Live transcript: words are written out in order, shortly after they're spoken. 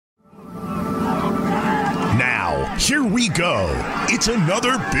Here we go. It's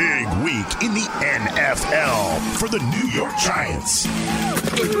another big week in the NFL for the New York Giants.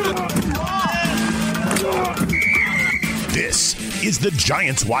 This is the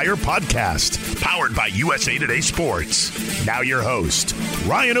Giants Wire podcast, powered by USA Today Sports. Now your host,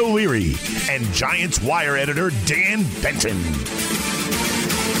 Ryan O'Leary, and Giants Wire editor Dan Benton.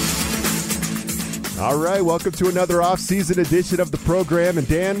 All right, welcome to another off-season edition of the program. And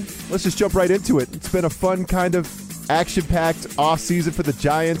Dan, let's just jump right into it. It's been a fun kind of action-packed off-season for the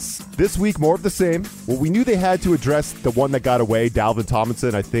Giants. This week, more of the same. Well, we knew they had to address the one that got away, Dalvin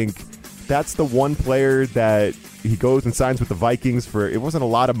Tomlinson. I think that's the one player that he goes and signs with the Vikings for. It wasn't a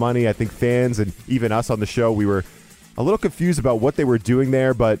lot of money. I think fans and even us on the show, we were a little confused about what they were doing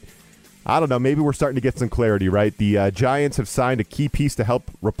there, but I don't know. Maybe we're starting to get some clarity, right? The Giants have signed a key piece to help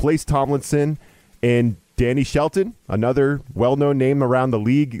replace Tomlinson and Danny Shelton, another well-known name around the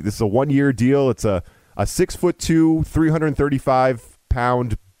league. This is a one-year deal. It's a 6'2",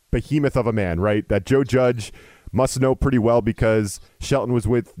 335-pound behemoth of a man, right? That Joe Judge must know pretty well because Shelton was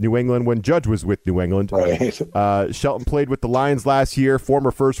with New England when Judge was with New England. Right. Shelton played with the Lions last year, former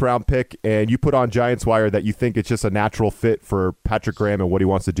first-round pick, and you put on Giants Wire that you think it's just a natural fit for Patrick Graham and what he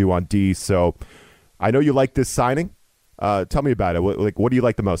wants to do on D. So I know you like this signing. Tell me about it. What do you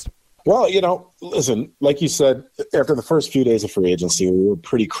like the most? Well, listen, like you said, after the first few days of free agency, we were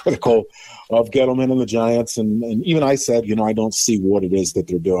pretty critical of Gettleman and the Giants. And even I said, I don't see what it is that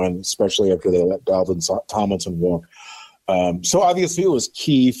they're doing, especially after they let Dalvin Tomlinson walk. So obviously it was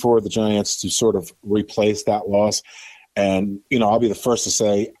key for the Giants to sort of replace that loss. And, I'll be the first to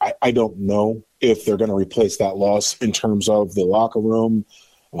say, I don't know if they're going to replace that loss in terms of the locker room,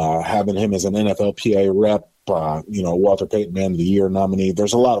 having him as an NFLPA rep. Walter Payton Man of the Year nominee.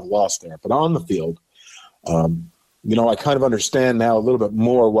 There's a lot of loss there. But on the field, I kind of understand now a little bit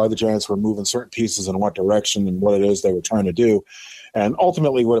more why the Giants were moving certain pieces in what direction and what it is they were trying to do. And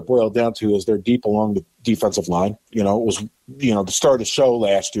ultimately what it boiled down to is they're deep along the defensive line. It was, the start of the show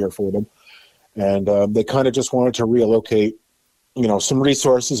last year for them. And they kind of just wanted to reallocate, some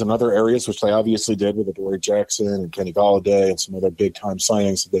resources in other areas, which they obviously did with Adoree Jackson and Kenny Golladay and some other big-time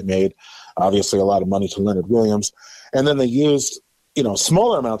signings that they made. Obviously, a lot of money to Leonard Williams. And then they used,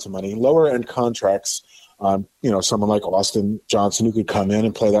 smaller amounts of money, lower-end contracts on, someone like Austin Johnson who could come in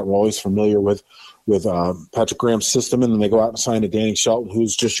and play that role. He's familiar with Patrick Graham's system. And then they go out and sign a Danny Shelton,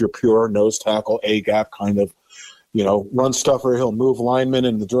 who's just your pure nose tackle, A-gap kind of, run stuffer. He'll move linemen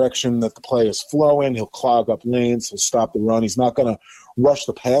in the direction that the play is flowing. He'll clog up lanes. He'll stop the run. He's not going to rush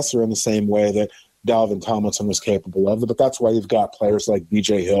the passer in the same way that Dalvin Tomlinson was capable of. But that's why you've got players like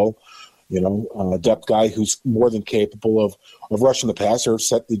B.J. Hill, a depth guy who's more than capable of rushing the passer,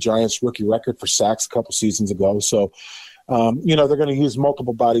 set the Giants rookie record for sacks a couple seasons ago. So, they're going to use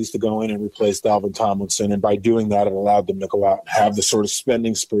multiple bodies to go in and replace Dalvin Tomlinson. And by doing that, it allowed them to go out and have the sort of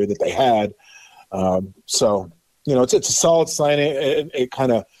spending spree that they had. It's a solid signing. It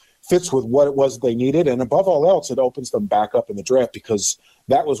kind of fits with what it was they needed. And above all else, it opens them back up in the draft because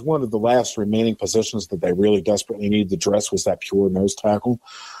that was one of the last remaining positions that they really desperately needed to address was that pure nose tackle.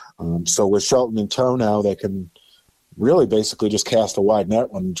 So with Shelton in tow now, they can really basically just cast a wide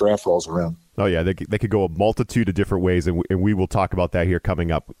net when the draft rolls around. Oh, yeah, they could go a multitude of different ways, and we will talk about that here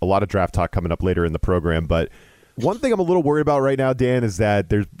coming up. A lot of draft talk coming up later in the program, but one thing I'm a little worried about right now, Dan, is that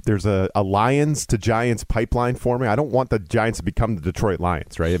there's a Lions to Giants pipeline forming. I don't want the Giants to become the Detroit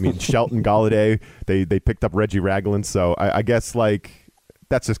Lions, right? I mean, Shelton, Golladay, they picked up Reggie Ragland, so I guess,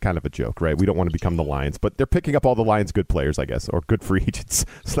 that's just kind of a joke, right? We don't want to become the Lions, but they're picking up all the Lions' good players, I guess, or good free agents.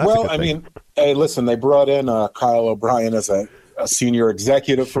 So that's hey, listen, they brought in Kyle O'Brien as a senior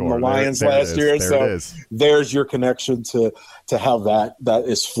executive from the Lions last year. So there's your connection to how that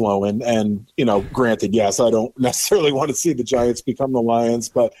is flowing. And, granted, yes, I don't necessarily want to see the Giants become the Lions,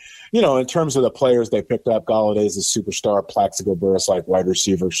 but, in terms of the players they picked up, Galladay's a superstar, Plaxico Burress like wide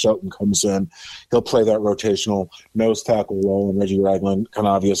receiver. Shelton comes in. He'll play that rotational nose tackle role, and Reggie Ragland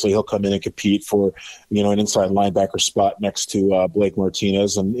he'll come in and compete for, an inside linebacker spot next to Blake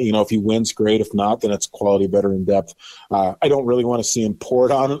Martinez. And, if he wins, great. If not, then it's quality veteran depth. I don't really want to see him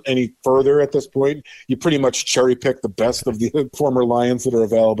poured on any further at this point. You pretty much cherry pick the best of the former Lions that are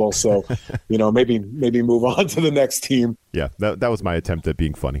available. So, maybe move on to the next team. Yeah, that was my attempt at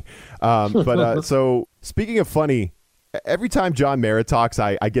being funny. So speaking of funny, every time John Mara talks,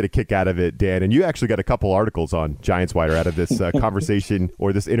 I get a kick out of it, Dan. And you actually got a couple articles on Giants Wire out of this conversation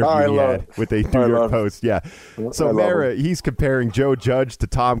or this interview he had with the New York Post. Yeah. So Mara, he's comparing Joe Judge to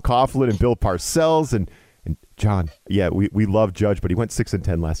Tom Coughlin and Bill Parcells. And John, yeah, we love Judge, but he went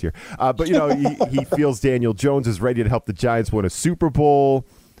 6-10 last year. But, he feels Daniel Jones is ready to help the Giants win a Super Bowl.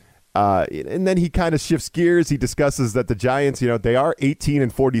 And then he kind of shifts gears. He discusses that the Giants, they are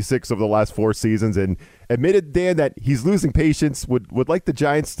 18-46 over the last 4 seasons, and admitted, Dan, that he's losing patience, would like the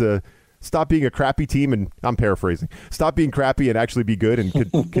Giants to stop being a crappy team, and I'm paraphrasing, stop being crappy and actually be good and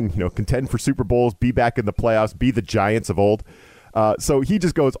can contend for Super Bowls, be back in the playoffs, be the Giants of old. So he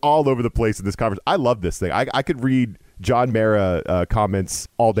just goes all over the place in this conversation. I love this thing. I could read John Mara comments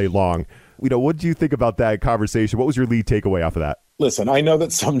all day long. What do you think about that conversation? What was your lead takeaway off of that? Listen, I know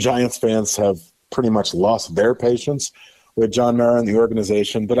that some Giants fans have pretty much lost their patience with John Mara and the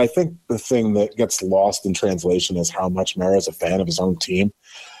organization, but I think the thing that gets lost in translation is how much Mara is a fan of his own team.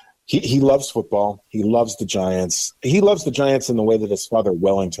 He loves football. He loves the Giants. He loves the Giants in the way that his father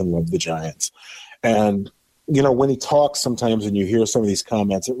Wellington loved the Giants. And, when he talks sometimes and you hear some of these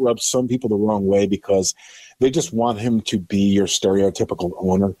comments, it rubs some people the wrong way because they just want him to be your stereotypical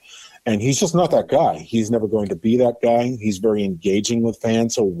owner. And he's just not that guy. He's never going to be that guy. He's very engaging with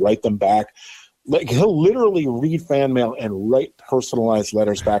fans. He'll write them back. Like, he'll literally read fan mail and write personalized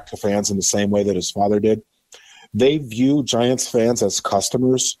letters back to fans in the same way that his father did. They view Giants fans as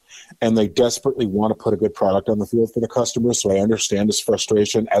customers, and they desperately want to put a good product on the field for the customers. So I understand his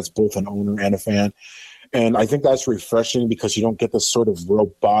frustration as both an owner and a fan. And I think that's refreshing because you don't get this sort of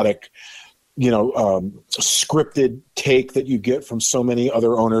robotic, scripted take that you get from so many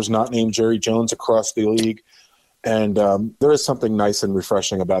other owners not named Jerry Jones across the league. And there is something nice and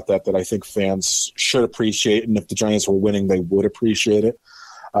refreshing about that I think fans should appreciate. And if the Giants were winning, they would appreciate it.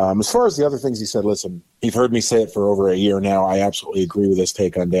 As far as the other things he said, listen, you've heard me say it for over a year now. I absolutely agree with his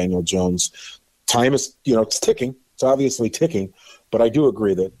take on Daniel Jones. Time is, it's ticking. It's obviously ticking. But I do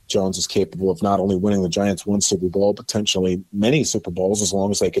agree that Jones is capable of not only winning the Giants one Super Bowl, potentially many Super Bowls, as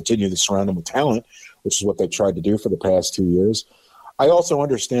long as they continue to surround him with talent, which is what they've tried to do for the past 2 years. I also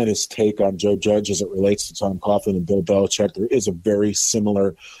understand his take on Joe Judge as it relates to Tom Coughlin and Bill Belichick. There is a very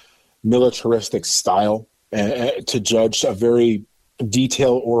similar militaristic style to Judge, a very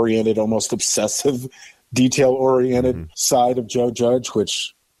detail-oriented, almost obsessive detail-oriented side of Joe Judge,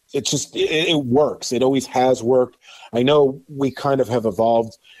 which it works. It always has worked. I know we kind of have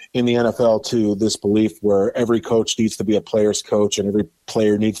evolved in the NFL to this belief where every coach needs to be a player's coach and every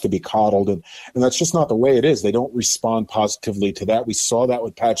player needs to be coddled. And that's just not the way it is. They don't respond positively to that. We saw that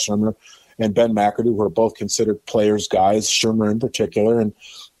with Pat Shurmur and Ben McAdoo, who are both considered players' guys, Shurmur in particular. And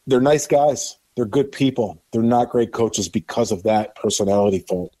they're nice guys. They're good people. They're not great coaches because of that personality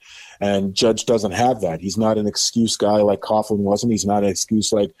fault. And Judge doesn't have that. He's not an excuse guy like Coughlin wasn't. He's not an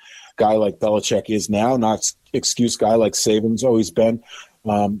excuse like guy like Belichick is now, not excuse guy like Saban's always been.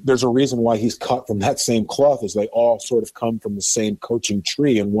 There's a reason why he's cut from that same cloth, is they all sort of come from the same coaching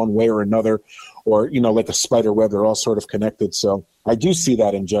tree in one way or another, or, like a spider web, they're all sort of connected. So I do see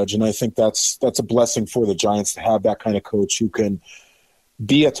that in Judge, and I think that's a blessing for the Giants to have that kind of coach who can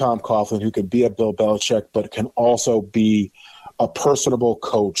be a Tom Coughlin, who can be a Bill Belichick, but can also be a personable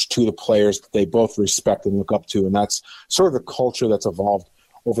coach to the players that they both respect and look up to. And that's sort of the culture that's evolved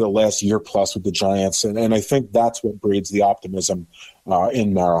over the last year plus with the Giants. And I think that's what breeds the optimism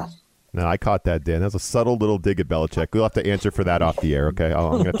in Mara. No, I caught that, Dan. That's a subtle little dig at Belichick. We'll have to answer for that off the air, okay?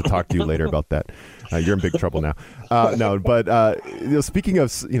 I'm going to have to talk to you later about that. You're in big trouble now. Speaking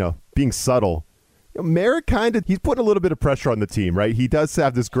of, being subtle, Mara he's putting a little bit of pressure on the team, right? He does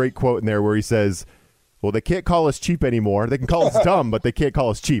have this great quote in there where he says, well, they can't call us cheap anymore. They can call us dumb, but they can't call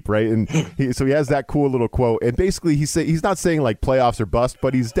us cheap, right? And so he has that cool little quote. And basically, he's not saying like playoffs or bust,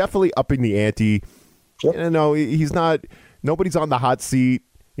 but he's definitely upping the ante. Yep. He's not. Nobody's on the hot seat.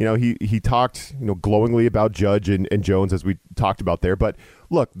 He talked glowingly about Judge and Jones, as we talked about there. But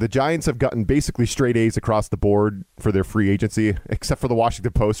look, the Giants have gotten basically straight A's across the board for their free agency, except for the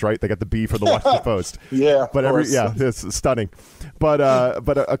Washington Post, right? They got the B for the Washington Post. Yeah, but it's stunning. But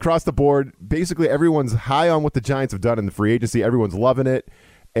across the board, basically everyone's high on what the Giants have done in the free agency. Everyone's loving it,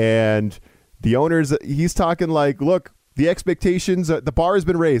 and the owners. He's talking like, look, the expectations, the bar has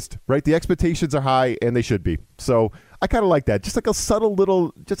been raised, right? The expectations are high, and they should be. So I kind of like that. Just like a subtle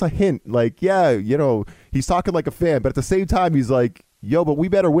little, just a hint. Like, yeah, he's talking like a fan, but at the same time, he's like, yo, but we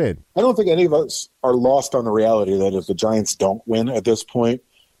better win. I don't think any of us are lost on the reality that if the Giants don't win at this point,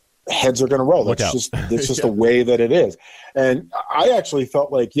 heads are going to roll. It's just the way that it is. And I actually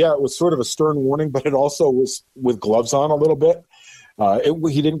felt like, it was sort of a stern warning, but it also was with gloves on a little bit.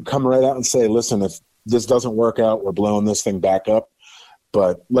 He didn't come right out and say, listen, if this doesn't work out, we're blowing this thing back up.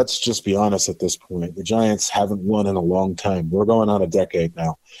 But let's just be honest at this point. The Giants haven't won in a long time. We're going on a decade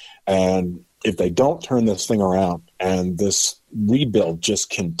now. And if they don't turn this thing around and this rebuild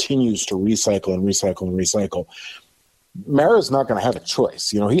just continues to recycle and recycle and recycle, Mara's not going to have a choice.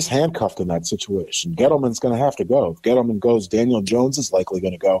 He's handcuffed in that situation. Gettleman's going to have to go. If Gettleman goes, Daniel Jones is likely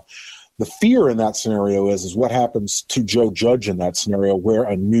going to go. The fear in that scenario is what happens to Joe Judge in that scenario, where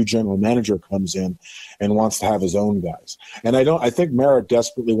a new general manager comes in and wants to have his own guys. And I think Mara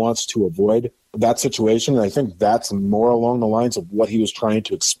desperately wants to avoid that situation. And I think that's more along the lines of what he was trying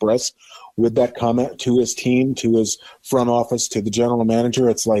to express with that comment to his team, to his front office, to the general manager.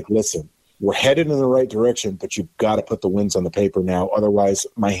 It's like, listen, we're headed in the right direction, but you've got to put the wins on the paper now. Otherwise,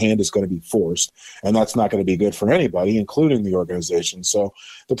 my hand is going to be forced, and that's not going to be good for anybody, including the organization. So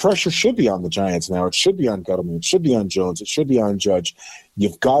the pressure should be on the Giants now. It should be on Gettleman. It should be on Jones. It should be on Judge.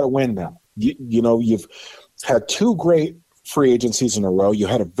 You've got to win now. You've had 2 great free agencies in a row. You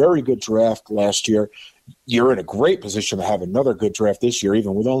had a very good draft last year. You're in a great position to have another good draft this year,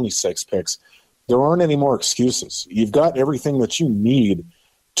 even with only 6 picks. There aren't any more excuses. You've got everything that you need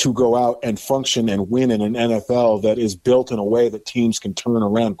to go out and function and win in an NFL that is built in a way that teams can turn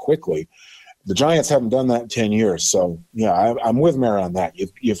around quickly. The Giants haven't done that in 10 years. So, yeah, I'm with Mara on that.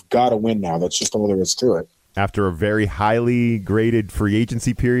 You've got to win now. That's just all there is to it. After a very highly graded free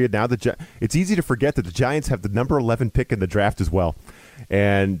agency period, now it's easy to forget that the Giants have the number 11 pick in the draft as well.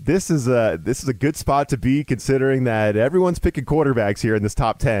 And this is a good spot to be, considering that everyone's picking quarterbacks here in this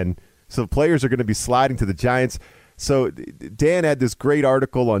top 10. So players are going to be sliding to the Giants. So Dan had this great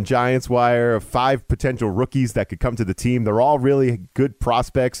article on Giants Wire of 5 potential rookies that could come to the team. They're all really good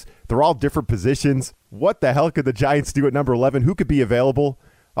prospects. They're all different positions. What the hell could the Giants do at number 11? Who could be available?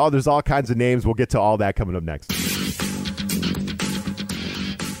 Oh, there's all kinds of names. We'll get to all that coming up next.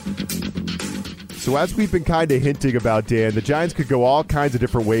 So as we've been kind of hinting about, Dan, the Giants could go all kinds of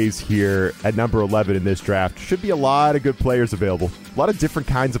different ways here at number 11 in this draft. Should be a lot of good players available. A lot of different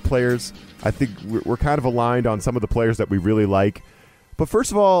kinds of players. I think we're kind of aligned on some of the players that we really like. But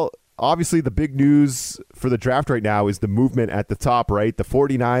first of all, obviously the big news for the draft right now is the movement at the top, right? The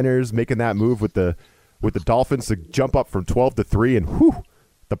 49ers making that move with the Dolphins to jump up from 12 to 3, and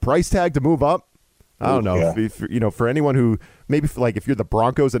the price tag to move up. I don't know. Yeah. If for anyone who maybe if you're the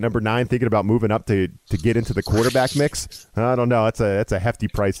Broncos at number 9 thinking about moving up to get into the quarterback mix, I don't know. That's a hefty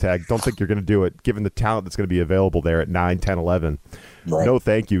price tag. Don't think you're going to do it given the talent that's going to be available there at 9, 10, 11. Right. No,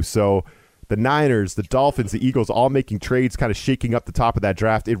 thank you. So the Niners, the Dolphins, the Eagles, all making trades, kind of shaking up the top of that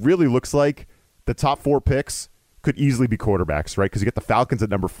draft. It really looks like the top 4 picks could easily be quarterbacks, right? Because you get the Falcons at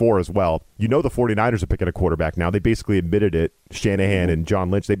number 4 as well. The 49ers are picking a quarterback now. They basically admitted it. Shanahan and John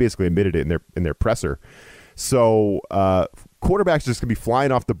Lynch, they basically admitted it in their presser. So quarterbacks just going to be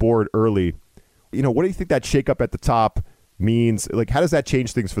flying off the board early. What do you think that shakeup at the top means? Like, how does that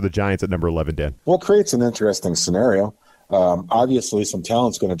change things for the Giants at number 11, Dan? Well, it creates an interesting scenario. Obviously, some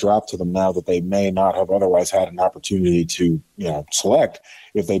talent's going to drop to them now that they may not have otherwise had an opportunity to, select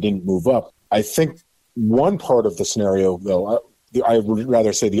if they didn't move up. I think one part of the scenario, though, I would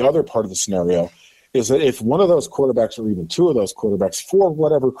rather say the other part of the scenario is that if one of those quarterbacks or even 2 of those quarterbacks, for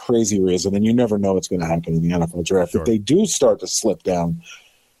whatever crazy reason, and you never know what's going to happen in the NFL draft, sure, if they do start to slip down,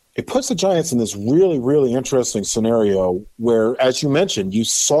 it puts the Giants in this really, really interesting scenario where, as you mentioned, you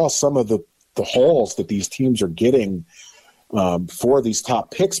saw some of the hauls that these teams are getting for these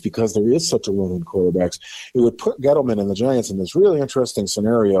top picks because there is such a run in quarterbacks. It would put Gettleman and the Giants in this really interesting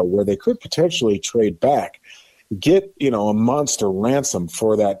scenario where they could potentially trade back, get a monster ransom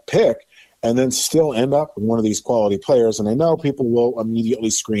for that pick, and then still end up with one of these quality players. And I know people will immediately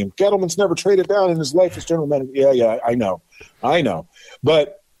scream, Gettleman's never traded down in his life as general manager. Yeah, I know.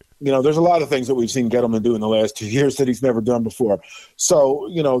 But there's a lot of things that we've seen Gettleman do in the last 2 years that he's never done before. So,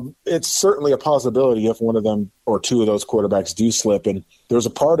 it's certainly a possibility if one of them or 2 of those quarterbacks do slip. And there's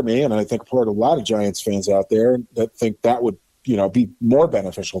a part of me, and I think a part of a lot of Giants fans out there, that think that would, be more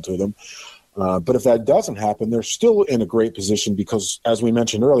beneficial to them. But if that doesn't happen, they're still in a great position because, as we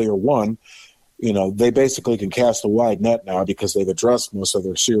mentioned earlier, one, they basically can cast a wide net now because they've addressed most of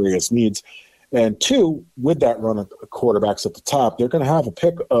their serious needs. And 2, with that run of quarterbacks at the top, they're going to have a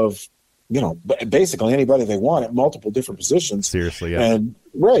pick of, basically anybody they want at multiple different positions. Seriously, yeah. And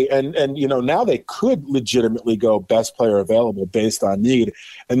right. And now they could legitimately go best player available based on need.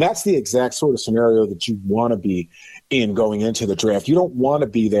 And that's the exact sort of scenario that you want to be in going into the draft. You don't want to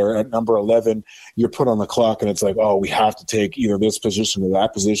be there at number 11. You're put on the clock and it's like, oh, we have to take either this position or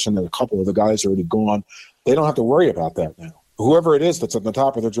that position. And a couple of the guys are already gone. They don't have to worry about that now. Whoever it is that's at the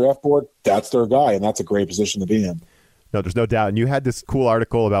top of the draft board, that's their guy, and that's a great position to be in. No, there's no doubt. And you had this cool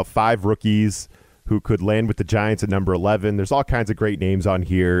article about 5 rookies who could land with the Giants at number 11. There's all kinds of great names on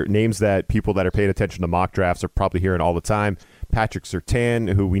here, names that people that are paying attention to mock drafts are probably hearing all the time. Patrick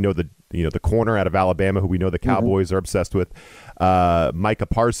Surtain, who we know the corner out of Alabama, who we know the Cowboys are obsessed with. Micah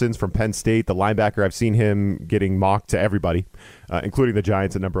Parsons from Penn State, the linebacker. I've seen him getting mocked to everybody, including the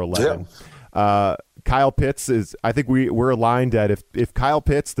Giants at number 11. Yeah. Kyle Pitts is, I think we're aligned at if Kyle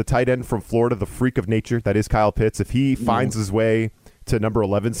Pitts, the tight end from Florida, the freak of nature that is Kyle Pitts, if he finds his way to number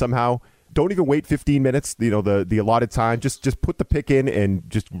 11 somehow, don't even wait 15 minutes, the allotted time. Just put the pick in and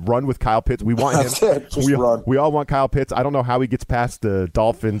just run with Kyle Pitts. We want him. We all want Kyle Pitts. I don't know how he gets past the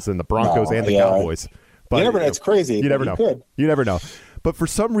Dolphins and the Broncos and the Cowboys. But you never know. It's crazy. You never know. You never know. But for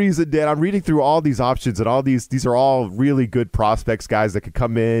some reason, Dan, I'm reading through all these options, and all these are all really good prospects, guys that could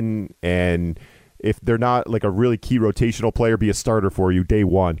come in, and if they're not like a really key rotational player, be a starter for you day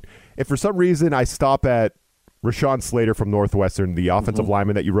one. If for some reason I stop at Rashawn Slater from Northwestern, the offensive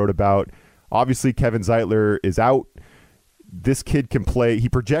lineman that you wrote about, obviously Kevin Zeitler is out. This kid can play. He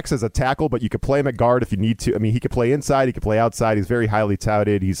projects as a tackle, but you could play him at guard if you need to. I mean, he could play inside. He could play outside. He's very highly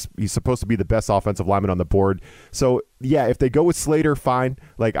touted. He's supposed to be the best offensive lineman on the board. So, yeah, if they go with Slater, fine.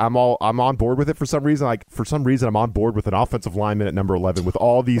 Like, I'm on board with it for some reason. Like, for some reason, I'm on board with an offensive lineman at number 11 with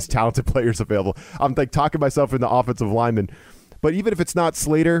all these talented players available. I'm, like, talking myself into offensive lineman. But even if it's not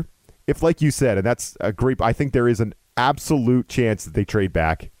Slater, if, like you said, and that's a great – I think there is an absolute chance that they trade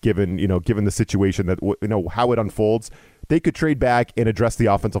back given the situation that, how it unfolds. They could trade back and address the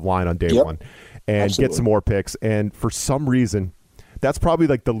offensive line on day one and get some more picks. And for some reason, that's probably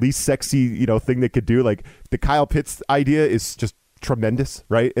like the least sexy, thing they could do. Like the Kyle Pitts idea is just tremendous,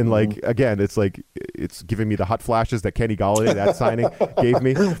 right? And like, again, it's like, it's giving me the hot flashes that Kenny Golladay, that signing gave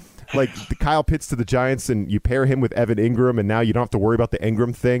me. Like the Kyle Pitts to the Giants, and you pair him with Evan Ingram, and now you don't have to worry about the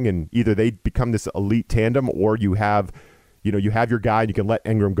Ingram thing. And either they become this elite tandem, or you have your guy and you can let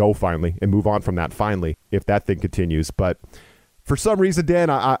Ingram go finally and move on from that finally if that thing continues. But for some reason, Dan,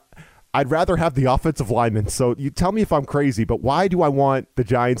 I'd rather have the offensive lineman. So you tell me if I'm crazy, but why do I want the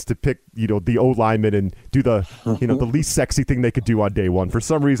Giants to pick, the O lineman and do the, the least sexy thing they could do on day one? For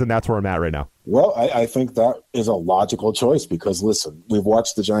some reason, that's where I'm at right now. Well, I think that is a logical choice because, listen, we've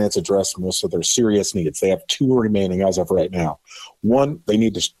watched the Giants address most of their serious needs. They have two remaining as of right now. One, they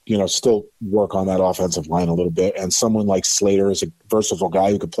need to, still work on that offensive line a little bit. And someone like Slater is a versatile guy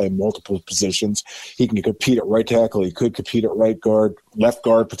who could play multiple positions. He can compete at right tackle. He could compete at right guard, left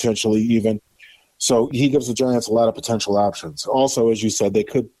guard potentially even. So he gives the Giants a lot of potential options. Also, as you said, they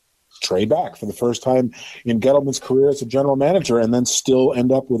could trade back for the first time in Gettleman's career as a general manager and then still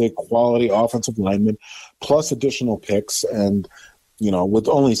end up with a quality offensive lineman plus additional picks. And, with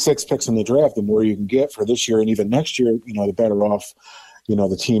only 6 picks in the draft, the more you can get for this year and even next year, the better off,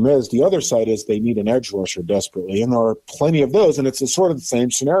 the team is. The other side is they need an edge rusher desperately, and there are plenty of those, and it's sort of the same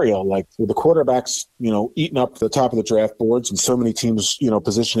scenario. Like with the quarterbacks, eating up the top of the draft boards and so many teams,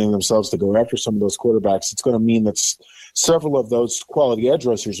 positioning themselves to go after some of those quarterbacks, it's going to mean that several of those quality edge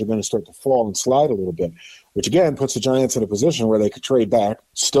rushers are going to start to fall and slide a little bit, which again puts the Giants in a position where they could trade back,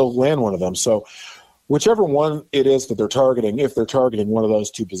 still land one of them. So whichever one it is that they're targeting, if they're targeting one of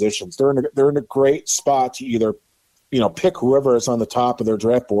those two positions, they're in a great spot to either, pick whoever is on the top of their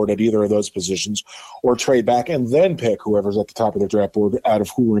draft board at either of those positions or trade back and then pick whoever's at the top of their draft board out of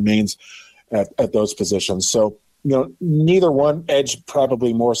who remains at those positions. So, neither one, edge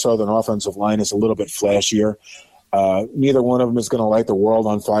probably more so than offensive line, is a little bit flashier. Neither one of them is going to light the world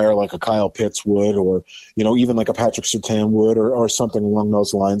on fire like a Kyle Pitts would, or, even like a Patrick Surtain would, or something along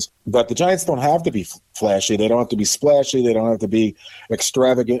those lines. But the Giants don't have to be flashy. They don't have to be splashy. They don't have to be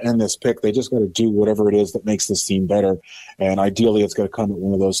extravagant in this pick. They just got to do whatever it is that makes this team better. And ideally, it's going to come at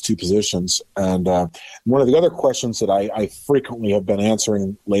one of those two positions. And one of the other questions that I frequently have been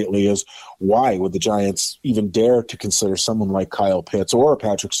answering lately is, why would the Giants even dare to consider someone like Kyle Pitts or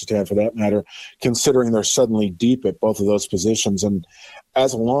Patrick Surtain for that matter, considering they're suddenly deep at both of those positions? And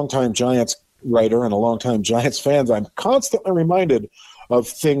as a longtime Giants writer and a longtime Giants fan, I'm constantly reminded of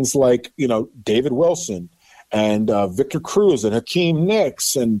things like, David Wilson and Victor Cruz and Hakeem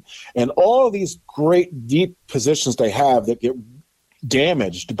Nicks and all of these great deep positions they have that get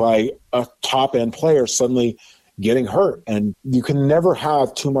damaged by a top-end player suddenly getting hurt. And you can never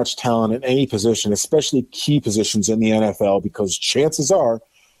have too much talent in any position, especially key positions in the NFL, because chances are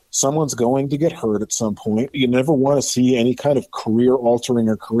someone's going to get hurt at some point. You never want to see any kind of career-altering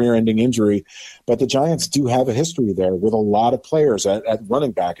or career-ending injury, but the Giants do have a history there with a lot of players at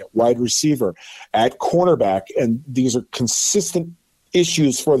running back, at wide receiver, at cornerback, and these are consistent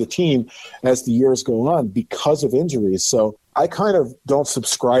issues for the team as the years go on because of injuries. So I kind of don't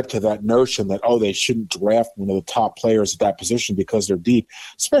subscribe to that notion that, they shouldn't draft one of the top players at that position because they're deep,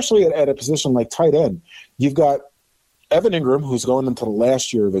 especially at a position like tight end. You've got Evan Ingram, who's going into the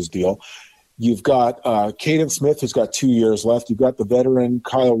last year of his deal. You've got Caden Smith, who's got 2 years left. You've got the veteran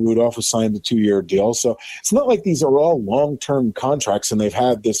Kyle Rudolph, who signed a 2-year deal. So it's not like these are all long-term contracts and they've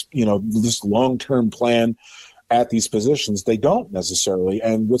had this, this long-term plan at these positions. They don't necessarily.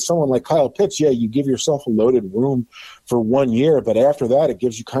 And with someone like Kyle Pitts, you give yourself a loaded room for 1 year, but after that, it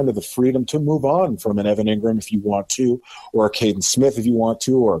gives you kind of the freedom to move on from an Evan Ingram if you want to, or a Caden Smith if you want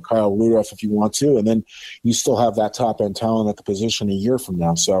to, or a Kyle Rudolph if you want to, and then you still have that top-end talent at the position a year from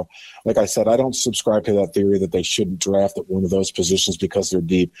now. So, like I said, I don't subscribe to that theory that they shouldn't draft at one of those positions because they're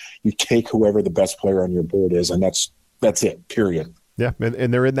deep. You take whoever the best player on your board is, and that's it, period. Yeah,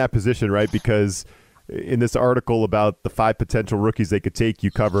 and they're in that position, right, because in this article about the 5 potential rookies they could take, you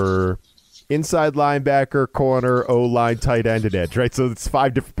cover inside linebacker, corner, O-line, tight end, and edge, right? So it's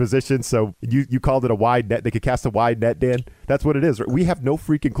 5 different positions. So you called it a wide net. They could cast a wide net, Dan. That's what it is. We have no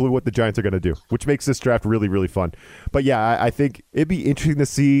freaking clue what the Giants are going to do, which makes this draft really, really fun. But yeah, I think it'd be interesting to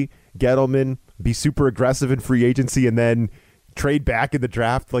see Gettleman be super aggressive in free agency and then trade back in the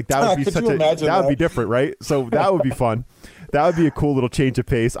draft. Like that would be that would be different, right? So that would be fun. That would be a cool little change of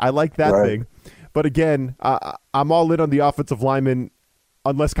pace. I like that thing. But again, I'm all in on the offensive lineman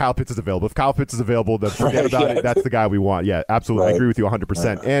unless Kyle Pitts is available. If Kyle Pitts is available, then forget about it. That's the guy we want. Yeah, absolutely. I agree with you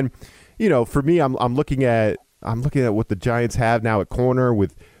 100%. And, for me, I'm looking at what the Giants have now at corner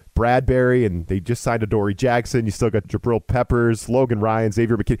with Bradbury, and they just signed Adoree Jackson. You still got Jabril Peppers, Logan Ryan,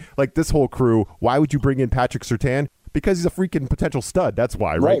 Xavier McKinney. Like this whole crew, why would you bring in Patrick Surtain? Because he's a freaking potential stud. That's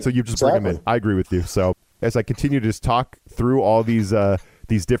why, right? So you just bring him in. I agree with you. So as I continue to just talk through all these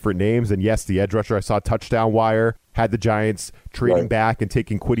different names, and yes, the edge rusher I saw touchdown wire had the Giants trading back and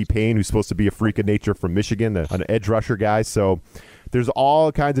taking Kwity Paye, who's supposed to be a freak of nature from Michigan, an edge rusher guy. So there's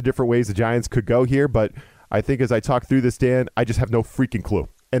all kinds of different ways the Giants could go here, but I think as I talk through this, Dan, I just have no freaking clue,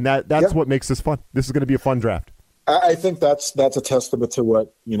 and that's what makes this fun. This is going to be a fun draft. I think that's a testament to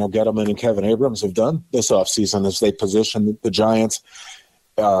what Gettleman and Kevin Abrams have done this offseason as they position the Giants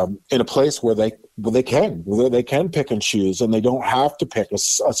in a place where they can pick and choose, and they don't have to pick a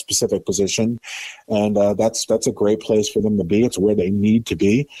specific position, and that's a great place for them to be. It's where they need to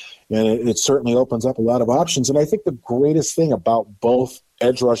be, and it certainly opens up a lot of options. And I think the greatest thing about both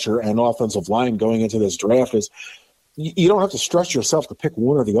edge rusher and offensive line going into this draft is you don't have to stress yourself to pick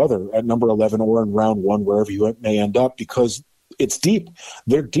one or the other at number 11 or in round 1, wherever you may end up, because it's deep.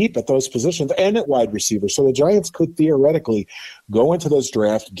 They're deep at those positions and at wide receiver. So the Giants could theoretically go into this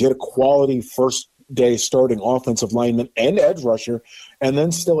draft, get a quality first-day starting offensive lineman and edge rusher, and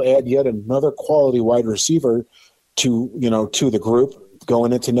then still add yet another quality wide receiver to the group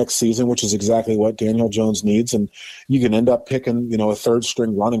going into next season, which is exactly what Daniel Jones needs. And you can end up picking, a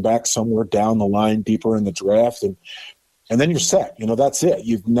third-string running back somewhere down the line, deeper in the draft, and then you're set. That's it.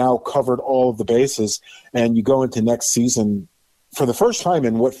 You've now covered all of the bases, and you go into next season for the first time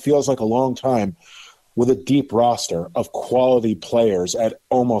in what feels like a long time with a deep roster of quality players at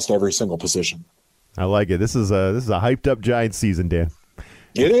almost every single position. I like it. This is a hyped up Giants season, Dan.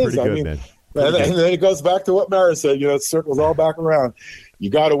 It is. I mean, man. And then it goes back to what Mara said. It circles all back around. You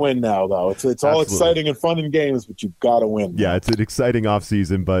got to win now, though. It's all exciting and fun in games, but you got to win. Yeah, it's an exciting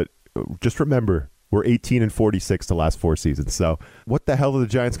offseason, but just remember, we're 18-46 the last 4 seasons. So what the hell are the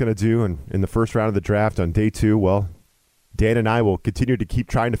Giants going to do in the first round of the draft on day 2? Well, Dan and I will continue to keep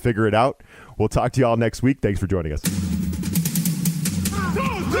trying to figure it out. We'll talk to you all next week. Thanks for joining us.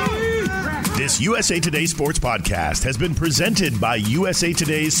 This USA Today Sports Podcast has been presented by USA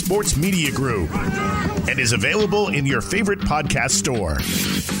Today's Sports Media Group and is available in your favorite podcast store.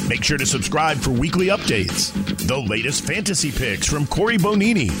 Make sure to subscribe for weekly updates, the latest fantasy picks from Corey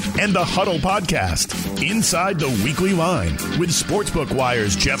Bonini, and the Huddle Podcast, Inside the Weekly Line, with Sportsbook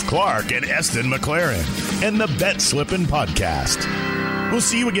Wire's Jeff Clark and Eston McLaren, and the Bet Slippin' Podcast. We'll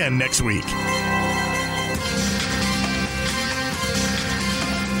see you again next week.